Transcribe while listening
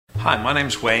Hi, my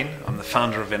name's Wayne. I'm the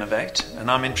founder of Inov-8 and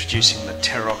I'm introducing the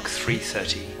Terroc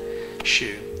 330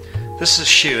 shoe. This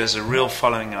shoe has a real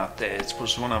following out there. It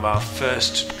was one of our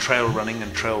first trail running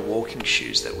and trail walking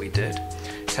shoes that we did.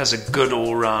 It has a good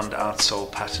all-round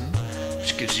outsole pattern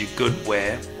which gives you good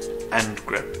wear and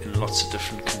grip in lots of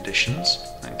different conditions.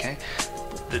 Okay.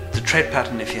 The tread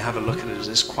pattern, if you have a look at it,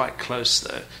 is quite close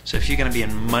though. So if you're going to be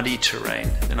in muddy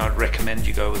terrain, then I'd recommend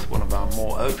you go with one of our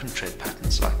more open tread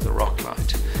patterns like the Rock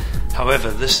Light. However,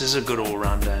 this is a good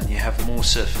all-rounder and you have more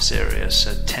surface area,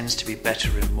 so it tends to be better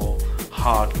in more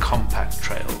hard, compact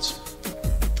trails.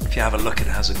 If you have a look, it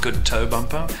has a good toe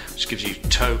bumper, which gives you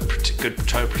good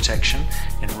toe protection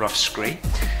in rough scree.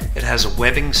 It has a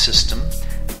webbing system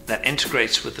that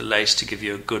integrates with the lace to give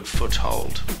you a good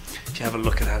foothold. If you have a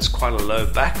look, it has quite a low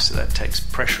back, so that takes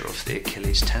pressure off the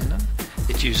Achilles tendon.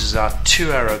 It uses our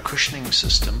 2-arrow cushioning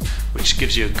system, which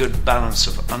gives you a good balance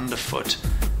of underfoot,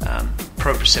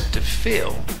 proprioceptive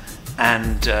feel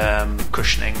and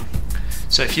cushioning.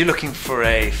 So if you're looking for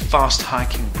a fast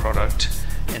hiking product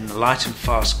in the light and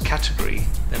fast category,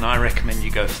 then I recommend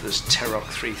you go for this Terroc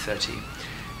 330.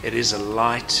 It is a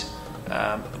light,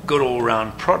 good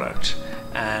all-round product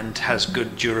and has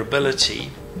good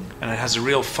durability, and it has a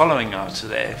real following out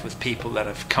there with people that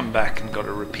have come back and got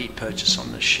a repeat purchase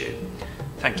on this shoe.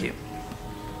 Thank you.